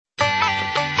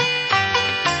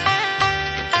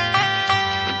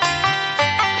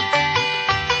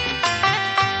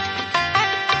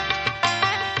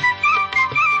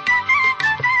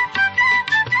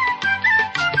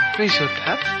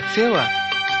श्रोता सेवा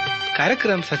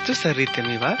कार्यक्रम सच्चो सर्री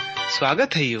तेमीवा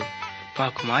स्वागत है यू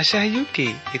पाकुम आशा है यू कि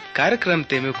इत कार्यक्रम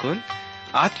तेमे कोन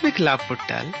आत्मिक लाभ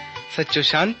पुट्टाल सच्चो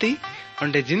शांति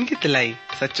उंडे जिंदगी तलाई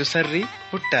सच्चो सर्री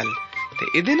पुट्टाल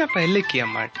ते इदिना पहले की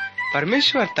अम्मट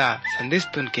परमेश्वर ता संदेश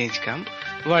तुन केंच कम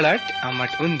वड़ट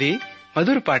अम्मट उन्दी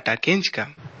मधुर पाटा केंच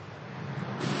कम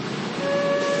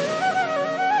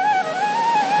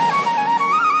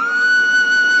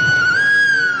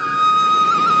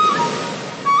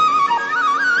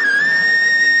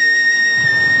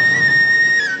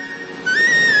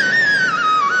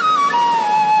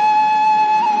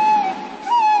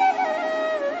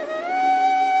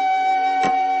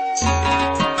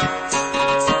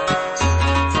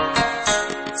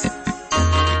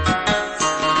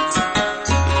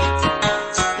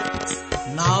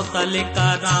तले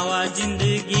का रावा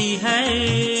जिंदगी है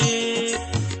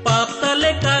पाप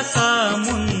तले का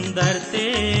समुंदर ते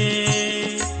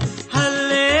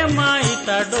हल्ले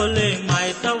माइता डोले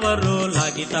माइता वरो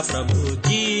लागिता प्रभु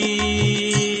जी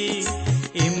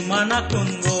इम्मना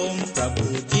कुंगोम प्रभु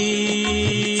जी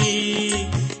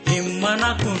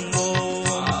इम्मना कुंगोम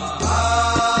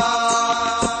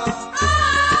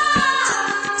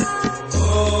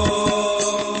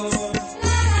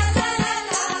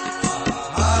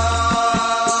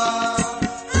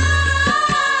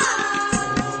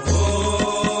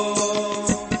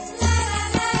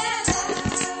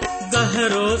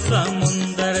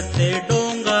समुंदर ते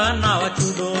डोंगा नाव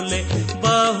चुडोले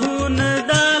बहुन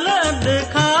दालद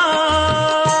खा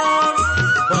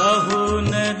बहुन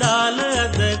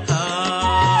दालद खा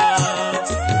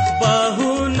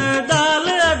बहुन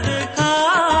दालद खा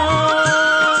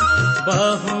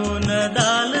बहुन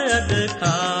दालद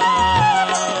खा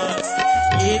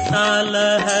ये ताल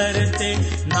हरते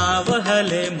नाव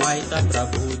हले माइता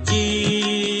प्रभु जी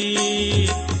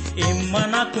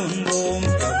इम्मना कुंगोम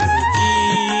प्रभु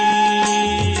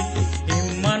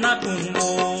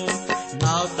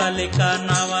तले का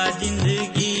नावा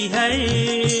जिंदगी है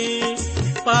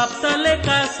पाप तले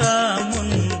का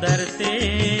समुंदर ते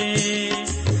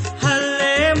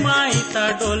हल्ले माइता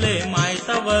डोले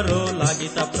माइता वरो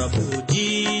लागिता प्रभु जी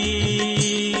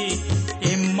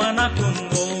इम्मना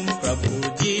कुंगोम प्रभु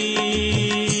जी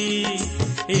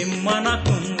इम्मना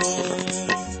कुंगोम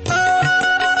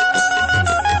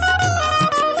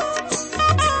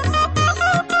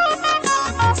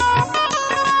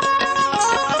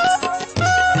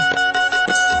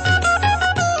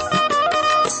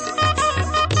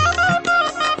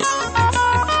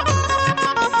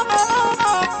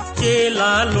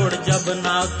लोड जब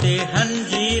नावते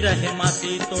हंजी रहे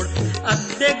मासी तोड़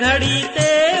अद्दे घड़ी ते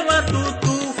वतु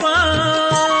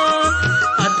तूफान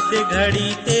अद्दे घड़ी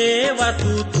ते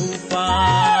वतु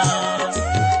तूफान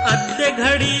अद्दे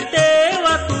घड़ी ते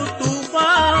वतु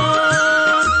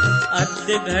तूफान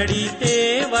अद्दे घड़ी ते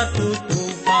वतु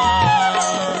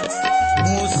तूफान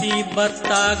मुसीबत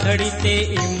घड़ी ते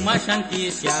इम्मा शंकी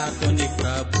स्यातुनि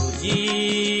प्रभु जी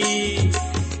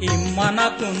इम्मना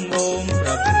कुंगोम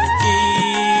प्रभु जी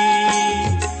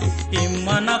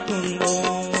इम्मना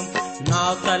कुंगोम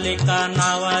नाव तले का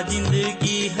नावा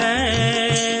जिंदगी है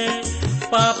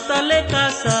पाप तले का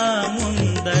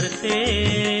समुंदर ते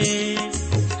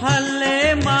हल्ले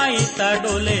माइता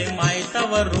डोले माइता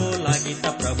वरो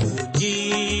लागिता प्रभु जी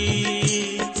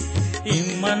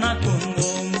इम्मना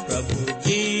कुंगोम प्रभु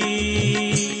जी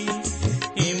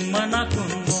इम्मना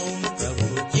कुंगोम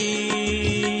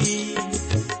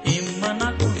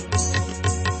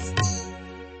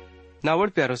नावड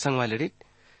प्यारो संग वालडीत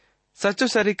सच्चो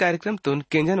सरी कार्यक्रम तुन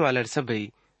केंजन वालड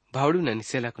सबई भावडू ननी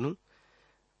सेलकनु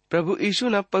प्रभु यीशु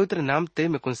न पवित्र नाम ते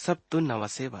में कुन सब तुन नवा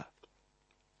सेवा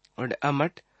और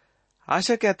अमट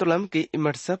आशा के अतुलम की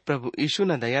इमट सब प्रभु यीशु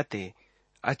न दया ते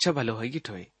अच्छा भलो होई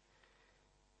गिठोय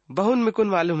बहुन में कुन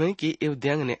मालूम है कि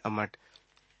इवद्यांग ने अमट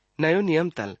नयो नियम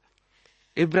तल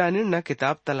इब्रानियों न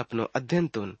किताब तल अपनो अध्ययन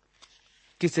तुन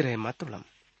किसी रहे मतुलम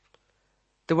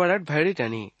तो बड़ट भैडी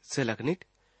टनी सेलकनिट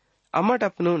अमट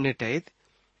अपनो नेटाइत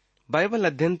बाइबल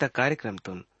अध्ययन तक कार्यक्रम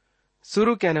तुन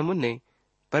शुरू क्या न मुन्ने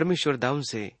परमेश्वर दाऊन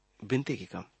से बिनती की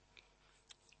कम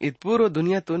इत पूरो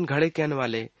दुनिया तुन घड़े कहने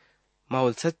वाले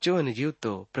माहौल सच्चो अन जीव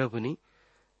तो प्रभु नी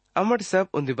अमट सब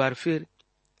उन्दी बार फिर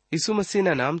यीशु मसीह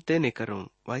ना नाम ते ने करूं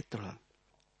वाई तुलम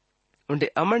उन्डे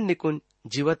अमट निकुन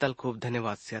जीवतल खूब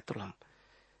धन्यवाद से तुलम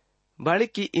बाड़ी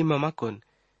की इमामा कुन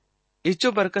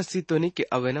इचो बरकत सी तो नी के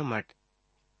अवेना मट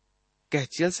कह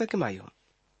चियल सके मायो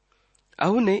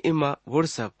अहू ने इमा वोड़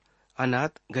सब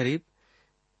अनाथ गरीब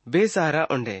बेसहारा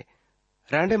उंडे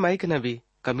रांडे माइक न भी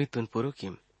कमी तुन पुरो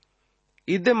किम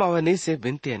इद्दे मावनी से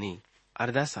बिनती अनी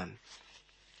अरदासान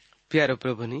प्यारो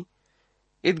प्रभुनी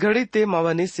इत घड़ी ते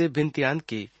मावनी से बिनतियान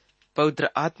की पवित्र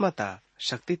आत्माता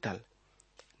शक्ति तल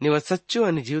निव सच्चो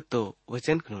आणि जीवतो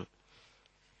वचन कनु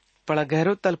पण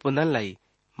गहरो तल पुनन लाई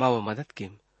माव मदद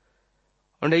किम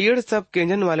उंडे येड सब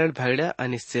केंजन वाले भाईड़ा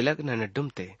आणि सेलक न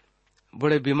डुमते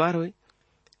बुढ़े बीमार होय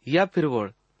या फिर वोड़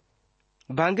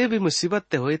बांगे भी मुसीबत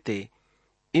ते होय ते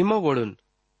इमो वोड़ुन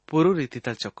पूरू रीति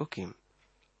तल चक्को किम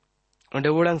उंडे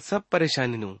वोड़ांग सब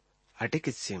परेशानी नु हटे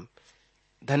किस्सिम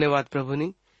धन्यवाद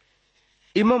प्रभुनी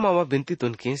इमो मावा बिनती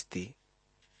तुन केंसती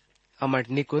अमट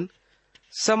निकुन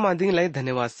सब मादिंग लाई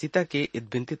धन्यवाद सीता के इत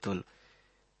बिनती तुन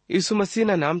यीशु मसीह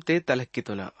ना नाम ते तलक्की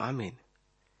तुना आमीन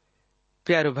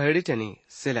प्यारो भाईड़ी चनी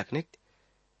सेलकनिक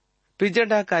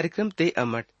पिजडा कार्यक्रम ते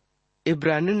अमट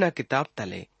इब्रानियों ना किताब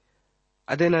तले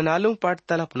अदेना नालुंग पाठ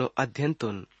तल अपनो अध्ययन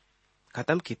तुन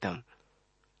खत्म कीतम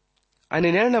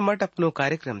आणि नेर नमट अपनो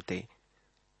कार्यक्रम ते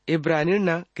इब्रानियों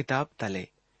ना किताब तले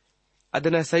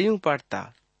अदना सयुंग पाठता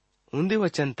उन्दी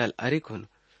वचन तल अरिकुन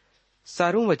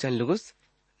सारू वचन लुगुस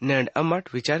नेंड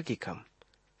अमट विचार की कम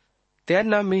त्यार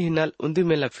ना मी हिनाल उन्दी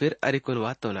मेला फिर अरिकुन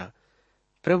वातो ना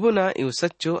प्रभु ना इव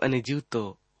सच्चो आणि जीवतो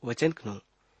वचन कनु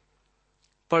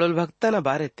पड़ोल भक्ता ना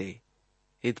बारे ते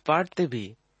इत पाठ ते भी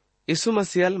यीशु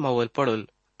मसीहल मावल पड़ोल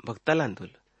भक्ता लांदुल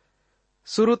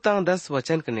सुरु तांग 10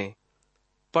 वचन कने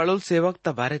पड़ोल सेवक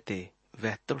ता बारे ते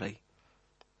वह तोड़ई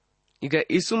इगा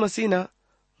यीशु मसीह ना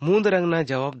मूंद रंग ना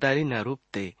जवाबदारी ना रूप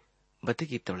ते बते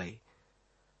की तोड़ई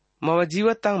मावा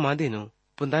जीवत तांग मादिनु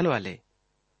पुंदान वाले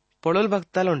पड़ोल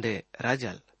भक्ता लोंडे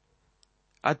राजल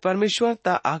अत परमेश्वर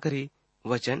ता आखरी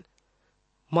वचन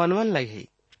मानवन लाई है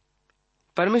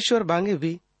परमेश्वर बांगे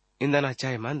भी इंदना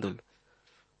चाहे मांदुल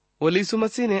ओलीसु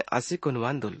मसीह ने आसिकुन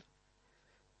वांदुल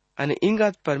आणि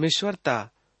इंगात परमेश्वर ता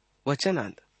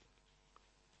वचनांद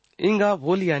इंगा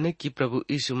बोल याने की प्रभु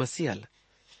यीशु मसीहल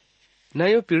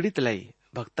नयो पीड़ित लाई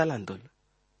भक्ता लांदुल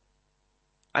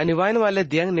आणि वायन वाले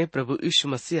दियांग ने प्रभु यीशु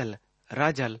मसीहल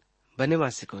राजल बने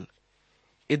मासिकुन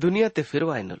ये दुनिया ते फिर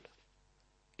वायनुल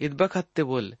इत बखत ते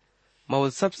बोल मावल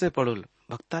सबसे पड़ुल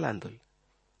भक्ताल आंदुल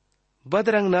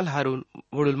बदरंग नल हारून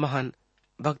वुडुल महान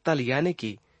भक्ताल याने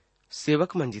की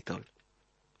सेवक मंजितोल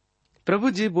प्रभु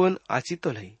जी बोन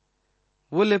आचितोल है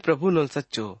बोले प्रभु नोल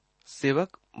सच्चो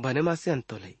सेवक बने मासे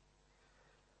अंतोल है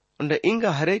उंडे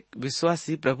इंगा हरेक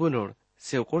विश्वासी प्रभु नोड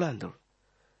सेवकोड़ आंदोड़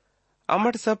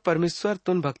अमट सब परमेश्वर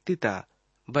तुन भक्तिता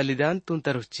बलिदान तुन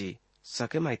तरुची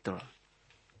सके माइतोड़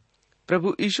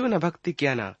प्रभु यीशु न भक्ति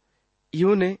क्या ना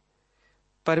यू ने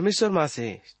परमेश्वर माँ से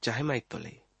चाहे माइक तो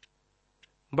ले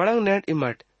बड़ंग नेट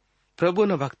इमट प्रभु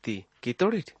न भक्ति की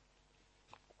तोड़िट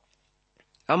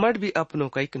अमट भी अपनो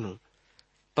कैकनु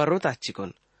पर्वत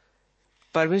आचिकोन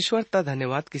परमेश्वर ता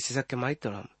धन्यवाद किसी सके माइक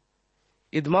तोड़म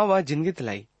इदमा वा जिंदगी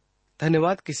तलाई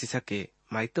धन्यवाद किसी सके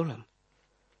माइक तोड़म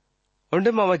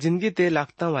उंडे मावा जिंदगी ते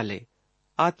लागता वाले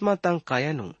आत्मा तंग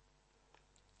कायानु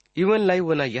इवन लाई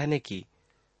वना याने की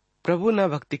प्रभु न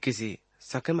भक्ति किसी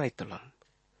सके माइक तोड़म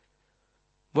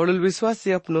बड़ुल विश्वास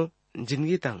से अपनो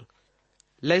जिंदगी तंग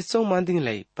लैसो मांदिंग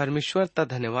लाई परमेश्वर ता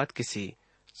धन्यवाद किसी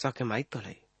सके माइक तो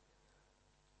लाई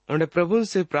उन्हें प्रभु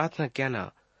से प्रार्थना क्या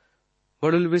ना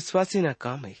बड़ुल विश्वासी ना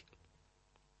काम है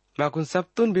माकुन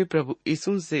सबतुन भी प्रभु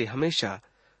यीशु से हमेशा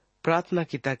प्रार्थना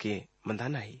किता के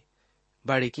मंदाना है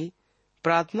बाड़ी की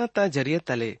प्रार्थना ता जरिए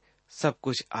तले सब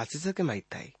कुछ आशीष के माइक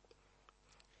थाई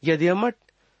यदि अमट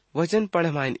वचन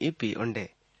पढ़े माइन ईपी उंडे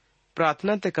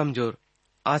प्रार्थना ते कमजोर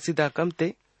आसीदा कम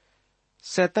ते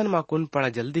सैतान माकुन पड़ा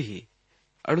जल्दी ही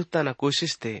अड़ुता ना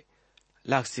कोशिश ते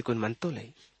लाक्सिकुन मनतो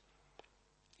लई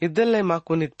इद्दल ने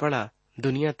माकुन इत पड़ा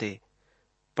दुनिया ते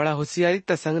पड़ा होशियारी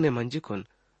तसंग ने मंजिकुन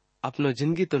अपनो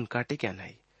जिंदगी तुन काटे क्या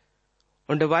नाई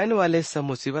उंडे वायन वाले सब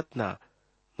मुसीबत ना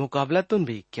मुकाबला तुन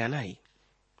भी क्या नाई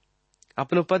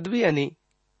अपनो पदवी यानी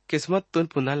किस्मत तुन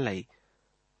पुनान लाई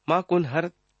माकुन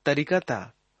हर तरीका ता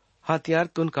हथियार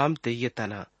तुन काम ते ये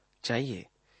तना चाहिए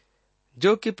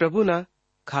जो कि प्रभु ना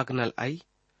खाकनल आई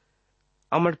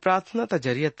अमर प्रार्थना ता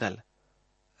जरिया तल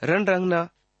रन रंग ना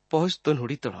पहुंच तुन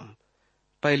हुड़ी तोड़म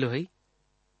पहलो है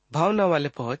भावना वाले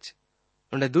पहुंच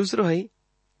उन्हें दूसरो है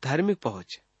धार्मिक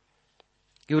पहुंच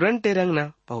युरन टे रंग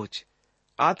ना पहुंच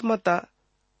आत्मा ता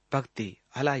भक्ति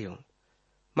हलायो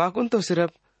माकुन तो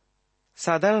सिर्फ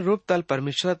साधारण रूप तल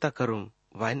परमेश्वर ता करूं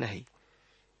वाय नहीं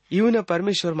यू न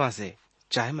परमेश्वर माँ से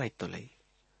चाहे माइक तो लई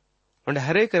उन्हें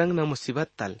हरेक रंग ना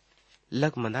मुसीबत तल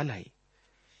लग मंदा नहीं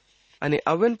आणि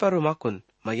अवन पर माकुन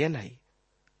मया नहीं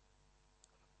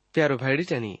प्यारो भाईडी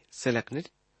टनी सेलकनिट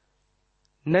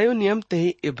नयो नियम ते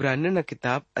ही इब्रानियों न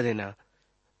किताब अदेना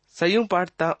सयुं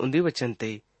पाठता उन्दी वचन ते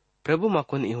प्रभु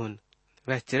माकुन इहुन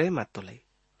वह चिरे मातो लई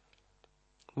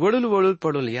वडुल वडुल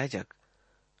पडुल याजक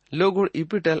लोगुड़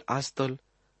इपिटल आस्तोल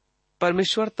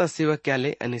परमेश्वर ता सेवा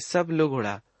क्याले आणि सब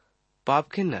लोगोड़ा पाप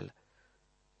खिन्नल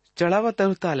चढ़ावा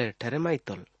तरुताले ठहरे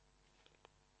माइतोल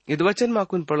इद वचन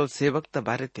माकुन पड़ो सेवक त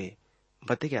बारे ते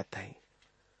बते गया था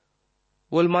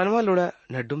वोल मानवा लोड़ा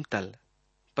नड्डुम तल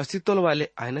पसीतोल वाले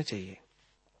आना चाहिए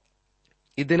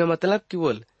इदेना मतलब कि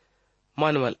वोल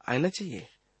मानवल आना चाहिए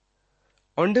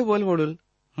ओंडे वोल वोडुल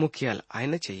मुखियाल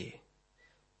आना चाहिए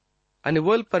आणि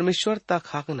वोल परमेश्वर ता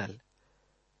खाकनल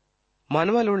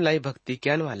मानवा लोड लाई भक्ति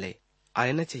क्यान वाले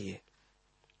आना चाहिए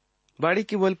बाड़ी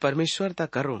की वोल परमेश्वर ता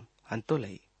करूम अंतो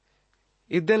लाई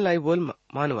इदन लाई वोल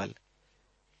मानवल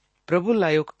प्रभु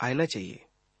लायोग आना चाहिए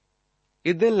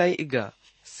इदन लाई इगा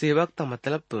सेवक ता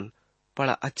मतलब तुन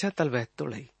पड़ा अच्छा तल बहतो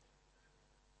लाई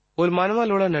वोल मानवा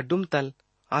लोड़ा नड्डुम तल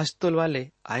आज तोल वाले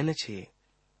आना चाहिए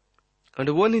और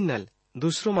वो निन्नल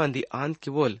दूसरों मांदी आंत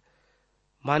की वोल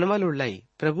मानवा लोड़ लाई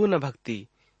प्रभु न भक्ति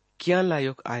कियान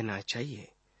लायोग आना चाहिए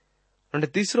और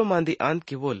तीसरो मांदी आंत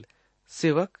की वोल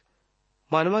सेवक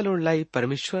मानवा लोड़ लाई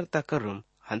परमेश्वर ता करूम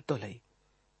हंतो लाई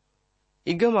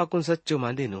इगा माकुन सच्चो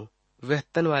मांदीनु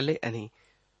वेहतन वाले अनि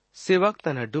सेवक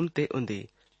तना डुमते उंदी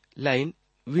लाइन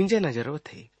विंजे नजरो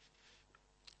थे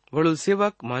वड़ुल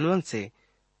सेवक मानवन से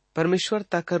परमेश्वर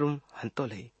ता करूम हंतो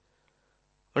लाई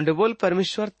और बोल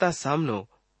परमेश्वर ता सामनो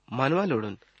मानवा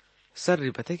लोड़ुन सर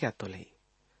रिपते क्या तो लाई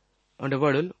और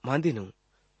वड़ुल मांदीनु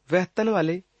वेहतन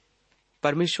वाले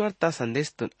परमेश्वर ता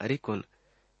संदेश तुन अरिकुन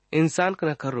इंसान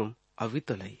कना करूम अवी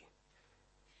तो लाई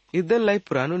इदन लाई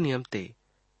पुरानो नियम ते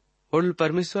वड़ुल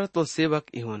परमेश्वर तो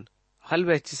सेवक इहुन हल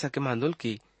वेची सके मांदुल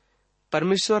की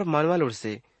परमेश्वर मानवा लोड़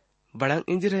से बड़ांग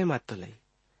इंजी रहे मात तो लाई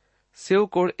सेव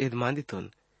कोड इद मांदी तुन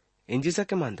इंजी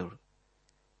सके मांदुड़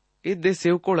इद दे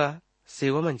सेव कोड़ा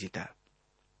सेवा मंजिता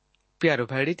प्यारो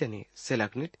भाईडी तनी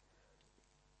सेलाकनिट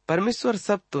परमेश्वर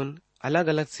सब तुन अलग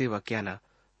अलग सेवा क्याना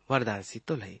वरदान सी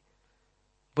तो लाई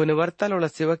बुने वर्ता लोड़ा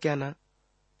सेवा क्याना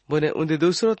बुने उन्दी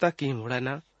दूसरों तक की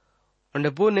मुड़ाना उन्डे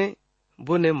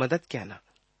बुने मदद क्याना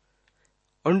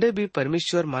उन्डे भी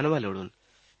परमेश्वर मानवा लोड़ुन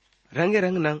रंगे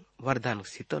रंग नंग वरदान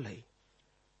सी तो लाई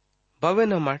बावे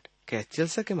न माट कै चल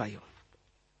सके मायो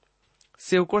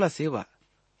सेवकोड़ा सेवा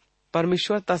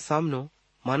परमेश्वर ता सामनो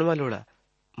मानवा लोड़ा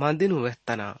मांदिनु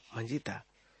वहतना मंजीता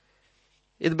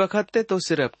इद बखत्ते तो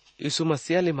सिर्फ यीशु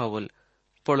मसीह ले मावल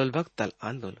पड़ोल भक्तल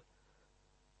आंदोल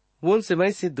वोन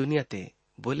समय से दुनिया ते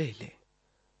बोले हिले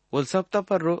वोल सप्ताह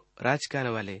पर रो राजकान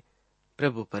वाले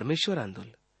प्रभु परमेश्वर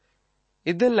आंदोल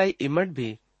इदन लाई इमट भी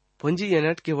पुंजी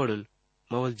यनट के वड़ुल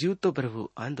मावल जीव तो प्रभु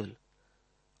आंदोल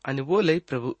अनि वो लई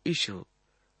प्रभु यीशु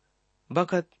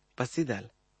बखत पसीदाल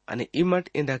अनि इमट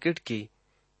इंदा किट की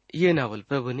ये नावल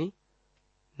प्रभुनी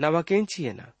नावाकेंची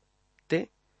येना ते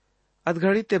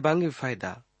अधघड़ी ते बांगी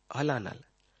फायदा हलानल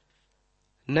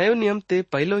नयो नियम ते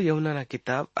पहलो यहुना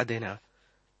किताब अदेना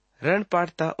रण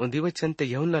पाठता उन्दी वचन ते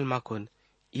यहुनल माकुन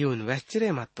यून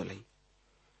वैश्चिरे मातो लई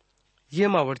ये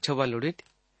मावड़ छवा लुड़िट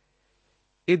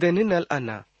इदनिनल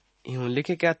अन्ना यून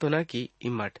लिखे क्या तो ना की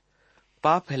इमट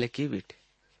पाप हेले की विट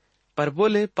पर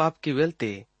बोले पाप की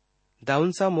वेलते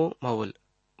दाउन सामो मावल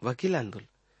वकील आंदोल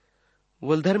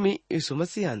वोल धर्मी यीशु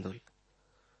मसीह आंदोल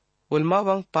वोल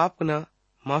मावांग पाप ना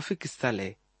माफी किस्ताले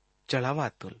चढ़ावा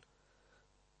आतुल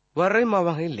वर्रे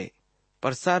मावांग हिले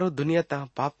पर सारो दुनिया ता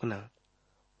पाप ना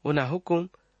उना हुकुम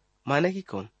माने की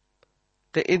कोम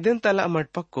ते इदन तला मट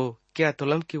पक्को क्या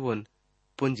तुलम की वोन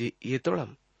पुंजी ये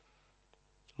तोड़म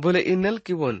बोले इनल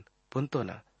की वोन पुंतो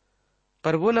ना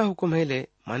पर वो ना हुकुम हिले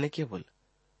माने के बोल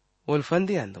वोल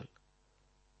फंदी आंदोल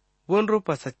वोन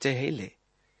रूपा सच्चे हिले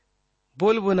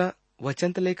बोल बुना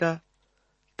वचन तले का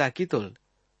ताकि तोल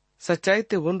सच्चाई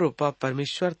ते वन रूपा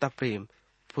परमेश्वर ता प्रेम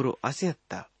पुरो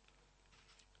आसियत्ता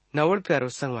नवड़ प्यारो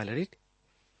संग वालरिट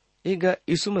ಈಗ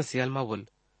ಯೀಸು ಮಸಿಯಲ್ ಮಾವಲ್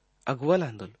ಅಗ್ವಲ್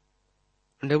ಆಂದುಲ್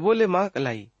ಡೆಬೋಲೆ ಮಾ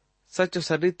ಕलाई सच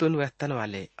सर्री तुन व्यस्तन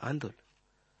वाले आंदोल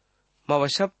मावा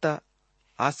शब्द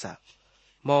आशा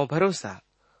मावा भरोसा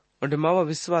और मावा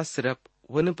विश्वास सिर्फ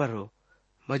वन पर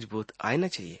मजबूत आना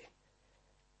चाहिए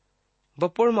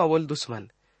बपोड़ मावल दुश्मन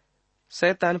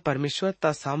शैतान परमेश्वर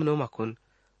ता सामनो माकुन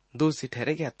दूसरी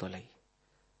ठहरे गया तो लाई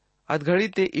अधघड़ी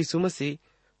ते यीशु मसीह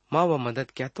मावा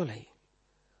मदद क्या तो लाई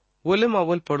बोले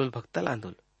मावल पड़ोल भक्तल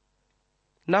आंदोल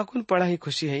नाकुन पड़ा ही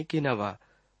खुशी है कि नवा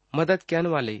मदद क्यान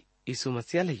वाले यीशु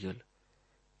मसीह लयुल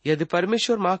यदि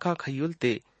परमेश्वर माँ खा खयुल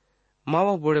ते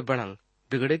मावा बोड़े बड़ंग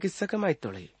बिगड़े किस्सा कमाई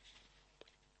तोड़े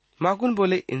माकुन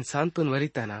बोले इंसान तुन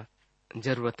वरिताना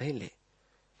जरूरत है ले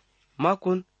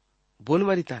माकुन बोन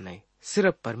वरिताना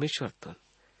सिर्फ परमेश्वर तुन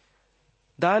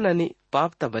दान अनि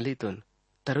पाप ता बलि तुन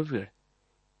तरुवीड़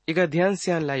इका ध्यान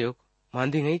सियान लायोग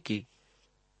मांदी गई कि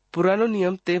पुरानो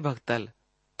नियम ते भक्तल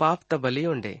पाप ता बलि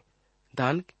ओंडे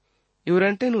दान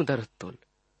इवरंटे नु दरुत्तोल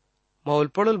मौल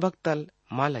पड़ोल भक्तल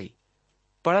मालाई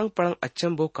पड़ंग पड़ंग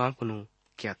अच्छम्बो कांपनु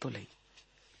क्या तो लई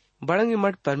बड़ंगी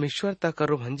मठ परमेश्वर ता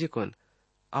करो हंजे कोन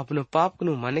अपनो पाप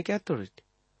नु माने क्या तोड़िट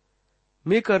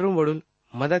मी करूं बड़ुल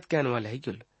मदद क्या वाले है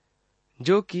गुल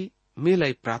जो कि मी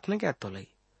लाई प्रार्थना क्या तो लई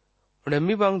उड़े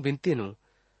मी बांग बिनती नु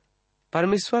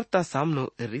परमेश्वर ता सामनो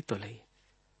इर्री तो लई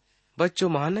बच्चों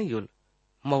महान युल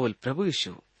मवल प्रभु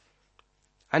यीशु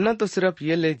अन्ना तो सिर्फ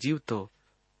ये ले जीव तो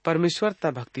परमेश्वर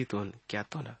ता भक्ति तो क्या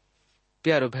तो ना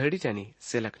प्यारो भेड़ी जानी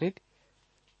से लखनिट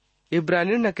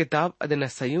इब्रानियों न किताब अदना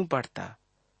सयूं पढ़ता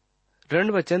रण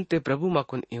वचन ते प्रभु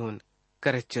माकुन इउन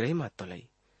करे चिरे मातो लई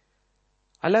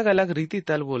अलग अलग रीति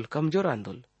तल बोल कमजोर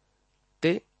आंदोल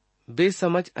ते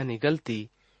बेसमझ अनि गलती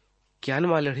क्यान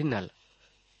वाले नल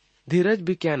धीरज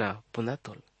भी क्या ना पुना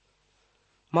तोल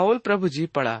माउल प्रभु जी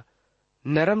पड़ा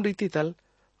नरम रीति तल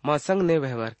मासंग ने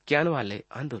व्यवहार क्यान वाले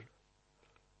आंदोल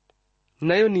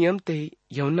नयो नियम ते ही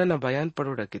यमुना न बयान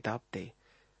पड़ोड़ा किताब ते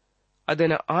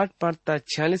अदेना 8 पाठता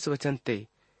 46 वचन ते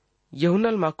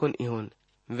यहुनल माकुन इहुन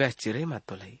वैचिरे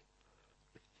मातोलाई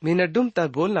मीनडुम ता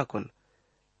बोल नाकुन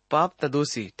पाप ता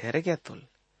दोषी ठहरे क्या तोल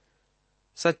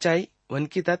सच्चाई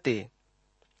वनकी ताते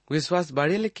विश्वास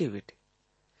बाड़े लेके विट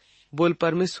बोल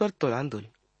परमेश्वर तोल आंदुल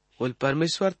बोल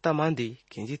परमेश्वर ता मांदी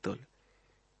केंजी तोल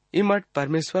इमट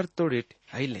परमेश्वर तोड़िट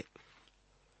आइले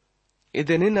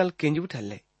इदेने नल केंजी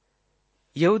उठले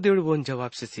यव देवड़ बोन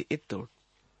जवाब से इत तोड़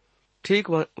ठीक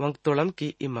वंग तोड़म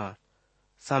की इमा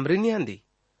सामरिनी आंदी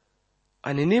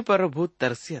अनिनी पर भूत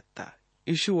तरसी अत्ता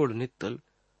इशु ओड नित्तुल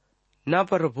ना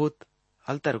पर भूत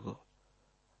अलतरगो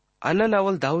अन्ना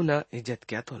नावल दाऊ ना इज्जत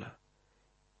क्या तो ना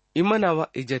इमा नावा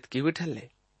इज्जत की विठल्ले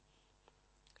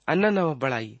अन्ना नावा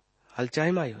बड़ाई हल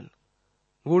चाहे मायून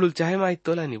गुड़ुल चाहे माई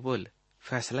तोला नी बोल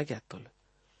फैसला क्या तोल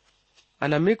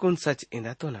अनमी कुन सच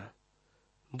इंदा तो ना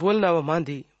बोल नावा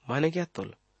मांदी माने क्या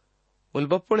तोल उल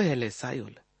बप्पुड़ हेले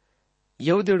सायुल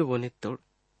यवदेड़ वो नित्तोड़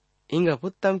इंगा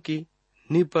पुत्तम की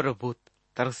नी पर भूत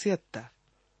तरसी अत्ता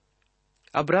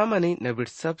अब्राम अनि नबिड़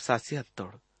सब सासी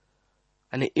हत्तोड़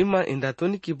अनि इम्मा इंदा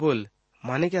तुन की बोल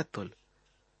माने क्या तोल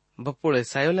बप्पुड़े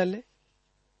सायोलले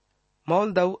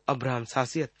मौल दाऊ अब्राम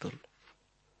सासी हत्तोल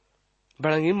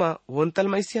बड़ंग इम्मा वोंतल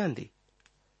मैसी आंदी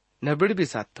नबिड़ भी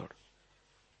साथ तोड़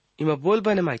इम्मा बोल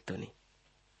बने माइतोनी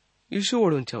यीशु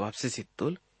ओडुन जवाब से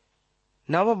सित्तोल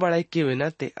नावा बड़ाई के विना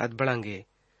ते अद बड़ांगे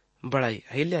बड़ाई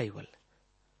अहिले आईवल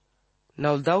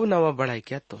नवल दाऊ नावा बड़ाई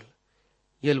क्या तोल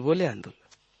यल बोले आंदुल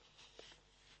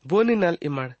बोनी नल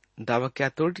इमड़ दावा क्या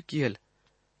तोड़ कियल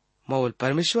मौल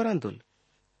परमेश्वर आंदुल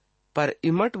पर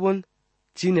इमट बोन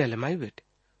चीने लमाई बेट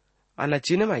आना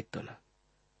चीने माई तो ना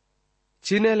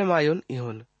चीने लमायोन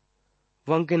इहोन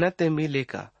वंके न ते मी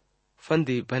लेका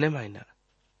फंदी बने मायना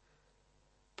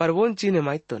पर वोन चीने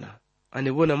माई तो ना अनि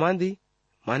वो न मांदी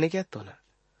माने क्या तो ना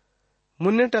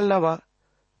मुन्ने टलना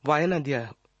वायना दिया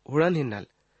उड़न हिन्नल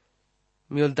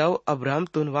म्योल दाऊ अब्राम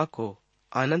तुन वाको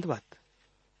आनंद बात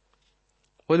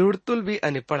उड़तुल भी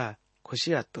अनि पड़ा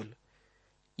खुशी आतुल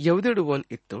यवदेड़ वोन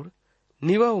इत्तुड़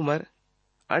नीवा उमर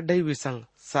अड्डई विसंग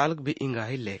साल भी इंगा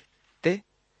हिले ते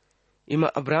इमा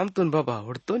अब्राम तुन बाबा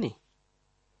उड़तो नी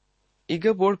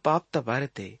इगे बोड़ पाप तबारे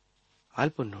ते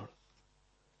आलपुन्नोड़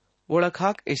ओड़ा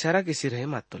खाक इशारा किसी रहे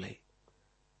मातुले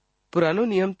पुरानो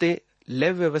नियम ते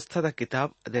लेव व्यवस्था दा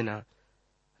किताब अदेना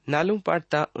नालू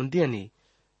पाटता उन्दियानी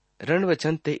रण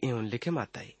वचन ते इउन लिखे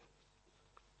माताई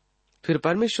फिर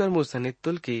परमेश्वर मूसा ने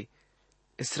तुल की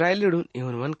इसराइलिडून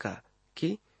इउन वन का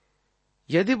कि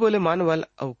यदि बोले मानवाल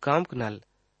अव काम कनाल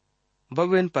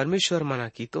बवेन परमेश्वर मना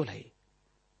की तोल है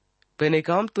पेने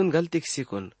काम तुन गलती किसी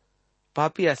कुन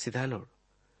पापी या सिधानोड़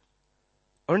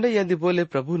ओंडे यदि बोले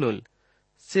प्रभु नोल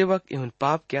सेवक इउन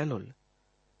पाप क्या नोल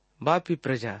बापी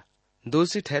प्रजा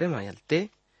दोषी ठहरे मायल ते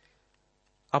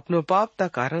अपनो पाप ता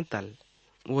कारण तल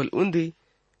वोल उन्दी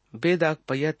बेदाग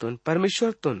पैया तुन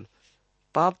परमेश्वर तुन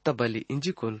पाप ता बलि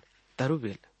इंजी कुन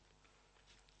तरुबेल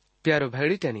प्यारो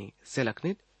भैडी टनी से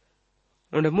लखनित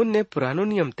उन्हें मुन्ने पुरानो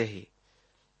नियम ते ही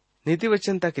नीति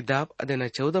वचन ता किताब अदेना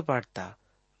 14 पाठता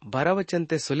 12 वचन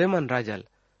ते सुलेमान राजल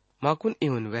माकुन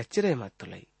इउन वैचिरे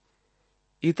मातुलाई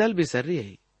इतल भी सर्री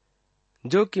है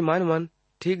जो कि मन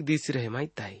ठीक दीसी रहे माई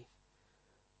ताई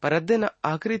पर अदेना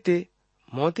आखरी ते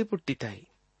मौती पुट्टी ताई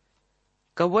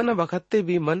कव्वन बखत्ते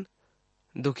भी मन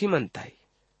दुखी मन ताई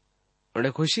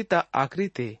उन्हें खुशी ता आखरी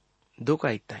ते दुख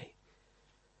आई ताई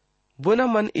बोना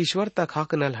मन ईश्वर ता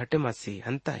खाक नल हटे मासी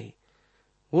हंताई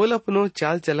वोल अपनो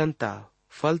चाल चलन ता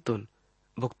फल तुन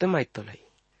भुगते माई तो लई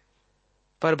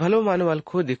पर भलो मानवाल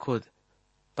खुद खुद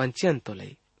पंचियन तो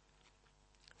लई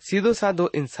सीधो साधो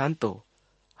इंसान तो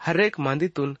हर एक मांदी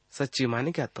तुन सच्ची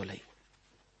माने क्या तो लई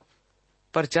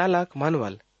पर चालाक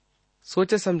मानवाल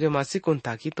सोचे समझे मासी कौन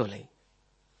ताकी तो लई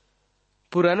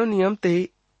पुरानो नियम ते ही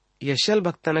यशल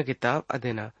भक्ताना किताब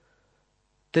अदेना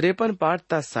 53 पाठ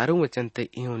ता सारू वचन ते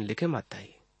इहोन लिखे माताई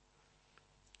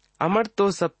अमर तो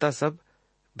सप्ता सब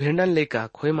भेंडन लेका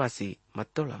खोय मासी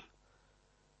मत्तोळम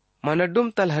मनड्डुम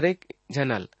तल हरेक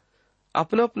जनल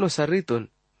अपनो अपनो शरीतून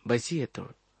बैसी येतोळ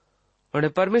और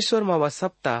परमेश्वर मावा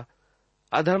सप्ता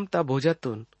अधर्मता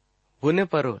भोजातून गुने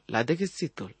परो लादे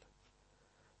किस्सीतोल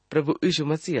प्रभु यीशु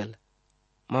मसीहल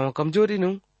मावा कमजोरी नु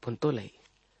पुंतो लई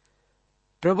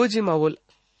प्रभु जी मावोल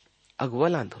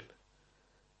अगवल आंधोल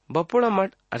बपोड़ा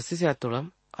मठ अरसी से आतोड़म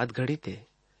अधघड़ी ते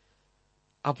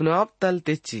अपनो आप तल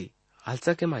तेची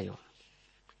हलसा के मायो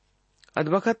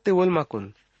अदबखत ते वोल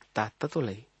माकुन तात्ता तो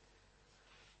लई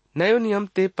नयो नियम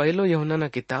ते पहलो यूहन्ना ना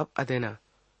किताब अदेना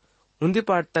उन्दी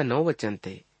पाठता 9 वचन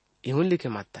ते इहुन लिखे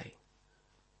माताई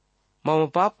माव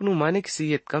पाप नु मानिक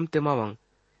सीयत कम ते मावंग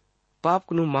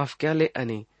पाप नु माफ क्याले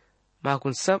अनि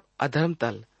माकुन सब अधर्म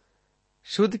तल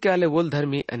शुद्ध क्याले वोल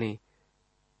धर्मी अनि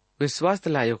विश्वास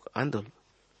लायक आंदोल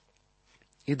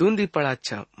इदुंदी पड़ा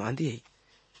अच्छा मांदी है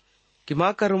कि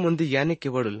माँ करो मुंदी याने के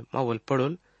वडुल मावल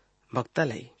पड़ोल भक्ता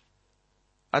लाई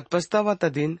अद पछतावा ता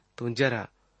दिन तू जरा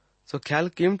सो ख्याल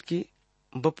कीमत की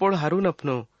बपोड़ हारून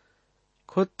अपनो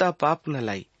खुद ता पाप न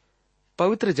लाई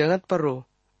पवित्र जगत पर रो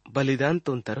बलिदान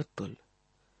तुन तरत तुल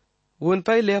उन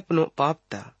पहले अपनो पाप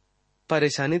ता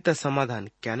परेशानी ता समाधान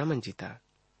क्या न मंजीता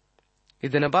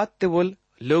इदन बात ते बोल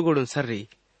लोगोड़ुन सर्री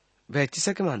वहची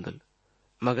सके मांदुल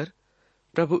मगर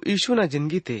प्रभु यीशु ना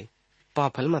जिंदगी ते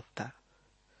पापल मत्ता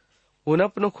उन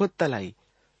अपनो खुद तलाई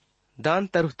दान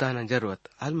तरुता न जरूरत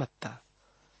हाल मत्ता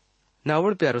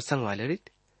नावड़ प्यारो संग वाले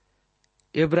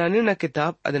इब्रानी ना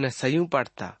किताब अदना सयूं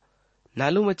पाड़ता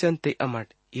नालू मचन ते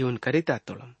अमट यून करिता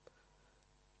तोड़म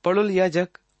पड़ुल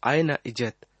याजक आय ना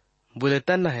इज्जत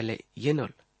बुलेता न हेले ये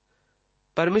नोल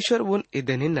परमेश्वर वोन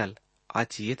इदनी नल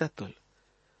आची ये तुल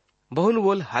बहुन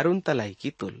वोल हारून तलाई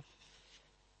की तुल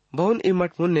बहुन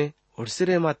इमट मुन्ने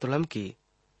उड़सिरे मा तुलम की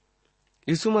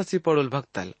यीशु मसीह पड़ुल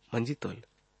भक्तल मंजी तुल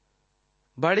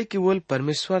बाड़ी की वोल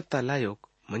परमेश्वर तलायोग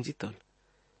मंजी तुल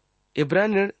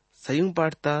इब्रानी सयूं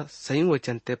पाड़ता सयूं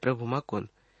वचन ते प्रभु माकुन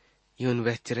यून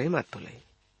वहचरे मा तुले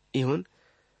यून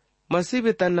मसीह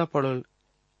बेतन ना पड़ुल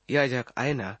याजक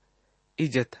आयना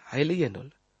इज्जत हाइले येनुल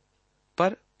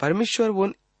पर परमेश्वर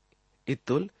वोन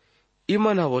इतुल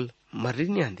इमाना वोल मर्री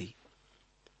न्यांदी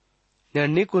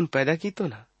न्यानी कुन पैदा की तो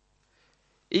ना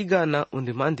ईगा ना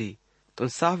उन्दी मांदी तुन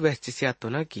साफ वहचिसिया तो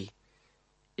ना की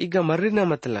ईगा मर्री ना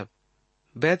मतलब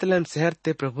बैतलहम शहर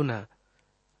ते प्रभु ना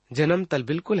जन्म तल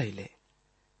बिल्कुल हिले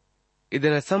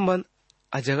इदना संबंध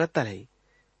अजगत तल है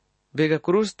बेगा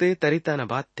क्रूस ते तरीता न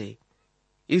बात ते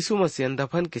यीशु मसीह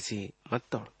दफन किसी मत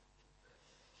तोड़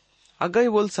अगई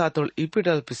बोल सातोड़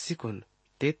इपिटल पिसिकुन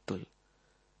ते तुल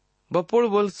बपोड़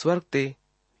बोल स्वर्ग ते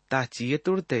ताचिये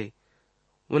तुड़ते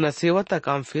उना सेवता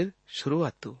काम फिर शुरू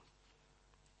आतू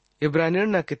इब्रानियन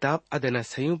ना किताब अदेना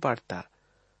सयूं पाड़ता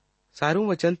सारू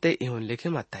वचन ते इहुन लिखे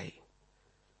माताई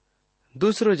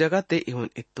दूसरो जगह ते इहुन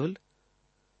इत्तुल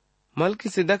मल की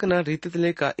सिदक ना रीतित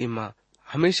लेका इमा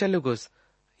हमेशा लुगुस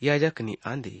याजक नी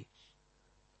आंदी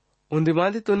उन्दी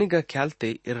मांदी तुनी का ख्याल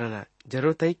ते इरना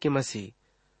जरूरत है कि मसीह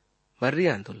मर्री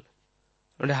आंदुल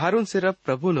और हारून सिर्फ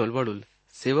प्रभु नोल वडुल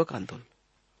सेवक आंदुल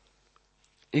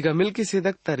इगा मिल की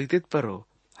सिदक ता रीतित परो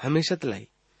हमेशा तलाई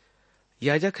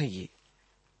याजक है ये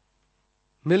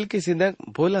मिल की सिदक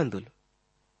बोल आंदुल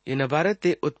इन बारे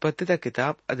ते उत्पत्ति ता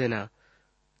किताब अदेना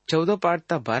 14 पाठ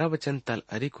ता 12 वचन तल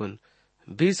अरिकुन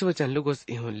 20 वचन लुगोस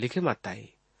इहुन लिखे माताई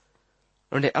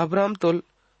और अब्राम तोल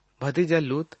भतीजा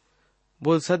लूत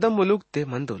बोल सदम मुलुक ते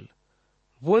मंदुल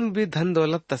वोन भी धन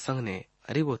दौलत ता संग ने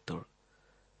अरी वो तोड़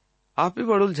आप ही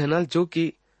बड़ुल झनल जो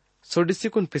की सोडिसी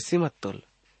कुन पिस्सी मत तोल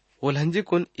वो लंजी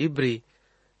कुन इब्री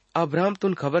अब्राम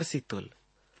तुन खबर सी तोल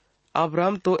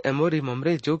अब्राम तो एमोरी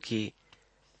ममरे जो की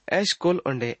एशकोल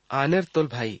ओंडे आनेर तोल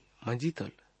भाई मंजी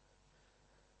तोल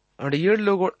और ये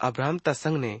लोग अब्राहम ता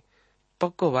संग ने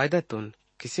पक्को वायदा तुन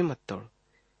किसी मत तोड़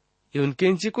ये उनके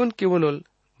इंचिकुन की वनोल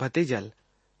भतीजल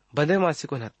बंदे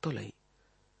मासिकुन हत्तो लई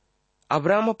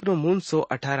अब्राहम अपनो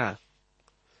 318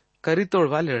 करी तोड़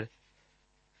वाले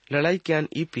लड़ाई क्यान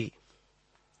ईपी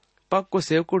पक्को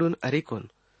सेवकुडुन अरिकुन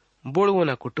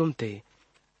बोड़वोना कुटुम ते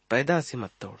पैदा सी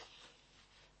मत तोड़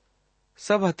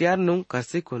सब हथियार नु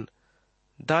करसिकुन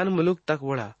दान मुलुक तक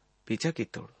वड़ा पीछा की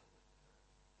तोड़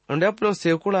और अपनो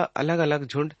सेवकुड़ा अलग अलग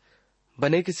झुंड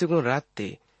बने किसी को रात ते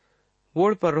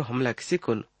वोड़ पर हमला किसी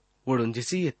कुन वोड़ुन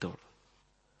जिसी ये तोड़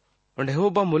और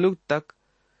होबा मुलुक तक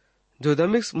जो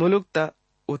दमिक्स मुलुक ता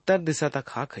उत्तर दिशा तक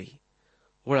हा खई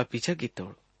वोड़ा पीछा की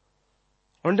तोड़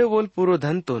ओंडे बोल पूरो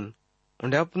धन तुन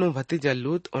ओंडे अपनो भतीजा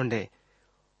लूत ओंडे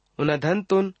उना धन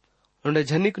तुन ओंडे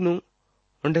झनिक नु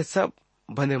ओंडे सब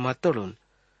बंदे मातोड़ुन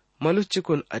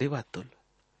मलुच्चुकुन अरिवातुल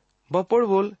बपोड़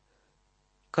बोल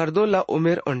कर्दोला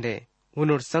उमेर ओंडे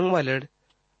उनोड संग वालेड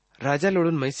राजा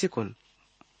लोडून मैसिकोन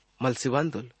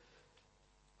मलसिवांदुल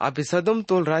अभी सदम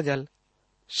तोल राजल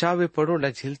शावे पड़ोडा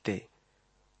झिलते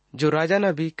जो राजा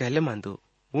ना भी कहले मांदू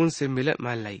उनसे मिल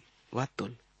मान लाई वात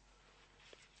तोल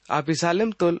अभी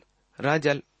सालेम तोल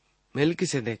राजल मेलकी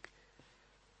से देख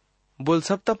बोल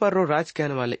सप्ता पर रो राज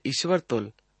कहने वाले ईश्वर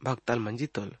तोल भक्ताल मंजी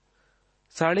तोल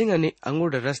साड़िंग आणि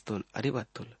अंगूड रस्तून अरिवात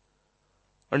तोल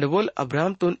और बोल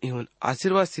अब्राहम तोन इहुन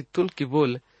आशीर्वाद सितुल की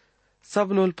बोल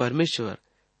सब नोल परमेश्वर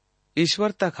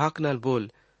ईश्वर तक हाक नाल बोल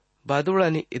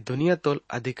बादुड़ानी इ दुनिया तोल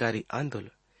अधिकारी आंदोल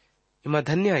इमा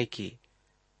धन्य आई की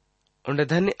और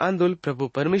धन्य आंदोल प्रभु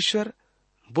परमेश्वर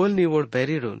बोल निवोड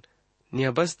बैरीडून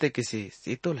निया बसते किसी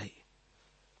सीतोल है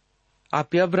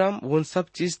आप अब्राहम वो सब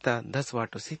चीज ता 10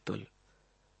 वाटो सीतोल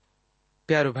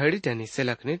प्यारो भाईडी टनी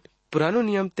सेलकनेट पुरानो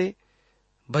नियम ते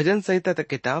भजन संहिता ता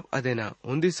किताब अदेना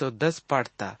 1910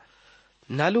 पाठता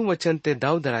नालू वचन ते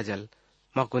दाऊद राजल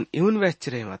माकुन इहुन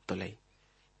वेचरे मातोलाई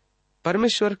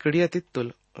परमेश्वर क्रिया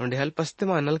तित्तुल ओंडे हल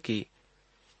पस्तेमा अनल की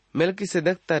मेलकी से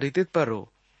दक्ता रीतित परो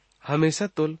हमेशा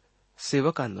तुल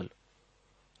सेवक आंदोल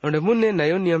ओंडे मुन्ने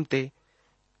नयो नियम ते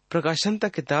प्रकाशन ता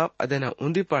किताब अदेना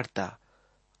उंदी पाठता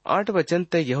 8 वचन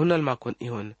ते यहुनल माकुन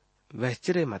इहुन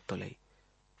वेचरे मातोलाई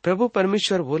प्रभु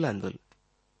परमेश्वर बोल आंदोल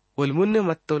बोल मुन्ने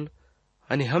मत्तोल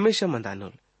आणि हमेशा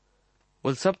मंदानोल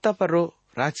बोल सप्ता पर रो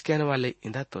राज कहने वाले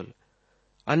इंदा तोल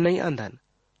अन्नई अंधन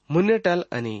मुन्ने टल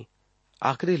आणि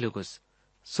आखरी लुगुस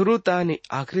सुरुता आणि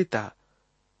आखरीता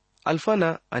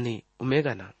अल्फाना आणि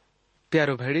उमेगाना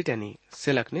प्यारो भेड़ी टनी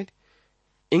सेलकनेट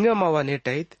इंगा मावा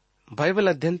नेटाईत बाइबल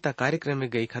अध्ययन ता कार्यक्रम में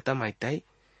गई खत्म आईताई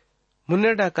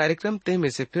मुन्नेडा कार्यक्रम ते में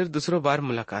से फिर दूसरो बार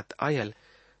मुलाकात आयल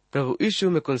प्रभु यीशु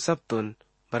में कुन सब तुन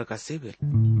बरकत से बिल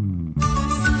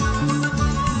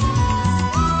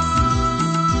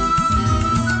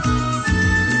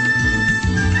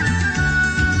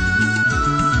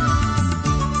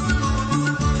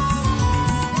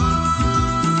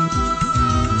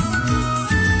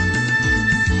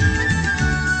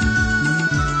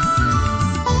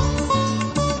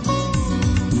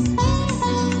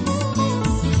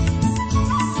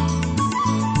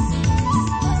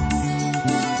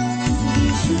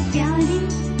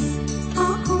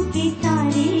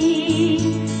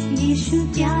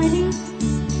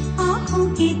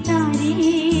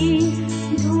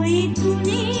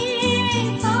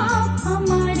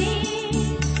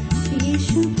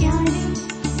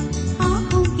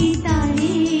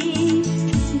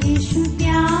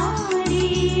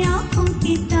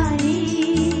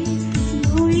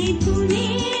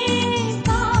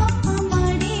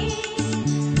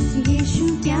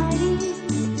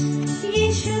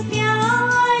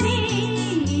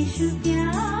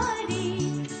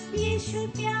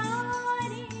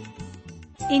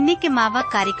इन्हीं के मावा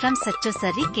कार्यक्रम सच्चो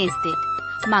सर्री केंसते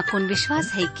माकुन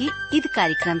विश्वास है कि ईद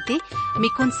कार्यक्रम ते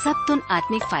मिकुन सब तुन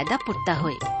आत्मिक फायदा पुटता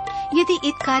होए। यदि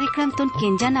ईद कार्यक्रम तुन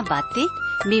केंजा न बाते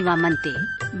मीवा मनते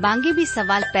बांगे भी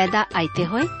सवाल पैदा आते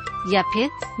होए या फिर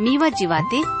मीवा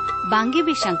जीवाते बांगे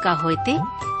भी शंका होते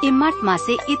इम्मत माँ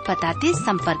से ईद पताते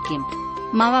संपर्क किम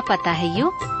मावा पता है यो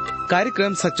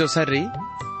कार्यक्रम सच्चो सर्री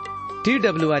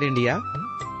TWR India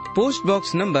post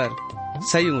box number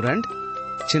सयूरंड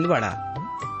छिंदवाड़ा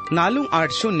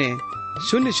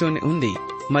 4000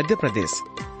 मध्य प्रदेश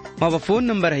मावा फोन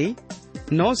नंबर है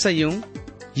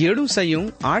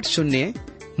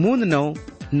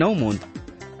 9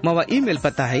 मावा ईमेल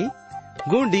पता है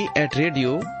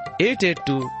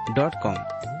gondi@radio882.com